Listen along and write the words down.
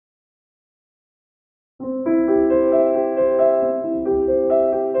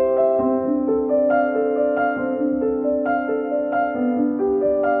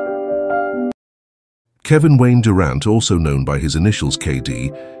Kevin Wayne Durant, also known by his initials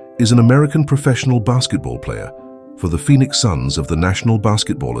KD, is an American professional basketball player for the Phoenix Suns of the National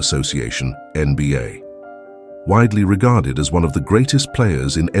Basketball Association, NBA. Widely regarded as one of the greatest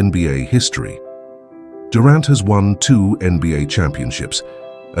players in NBA history, Durant has won 2 NBA championships,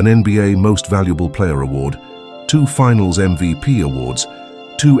 an NBA Most Valuable Player award, 2 Finals MVP awards,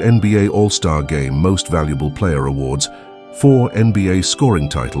 2 NBA All-Star Game Most Valuable Player awards, 4 NBA scoring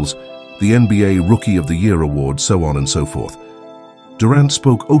titles, the NBA Rookie of the Year award, so on and so forth. Durant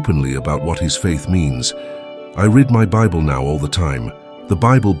spoke openly about what his faith means. "I read my Bible now all the time. The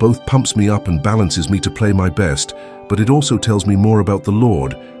Bible both pumps me up and balances me to play my best, but it also tells me more about the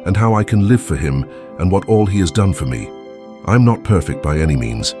Lord and how I can live for Him and what all He has done for me. I'm not perfect by any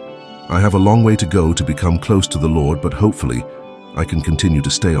means. I have a long way to go to become close to the Lord, but hopefully I can continue to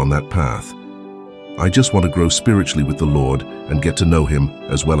stay on that path. I just want to grow spiritually with the Lord and get to know Him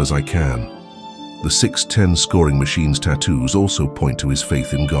as well as I can." The 6'10" scoring machine's tattoos also point to his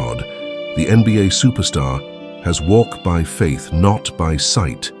faith in God. The NBA superstar has "Walk by faith, not by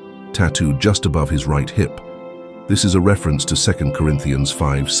sight" tattooed just above his right hip. This is a reference to 2 Corinthians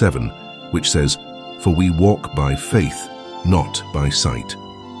 5:7, which says, "For we walk by faith, not by sight."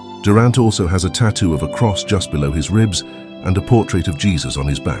 Durant also has a tattoo of a cross just below his ribs and a portrait of Jesus on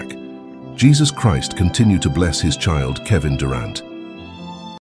his back. Jesus Christ continue to bless his child, Kevin Durant.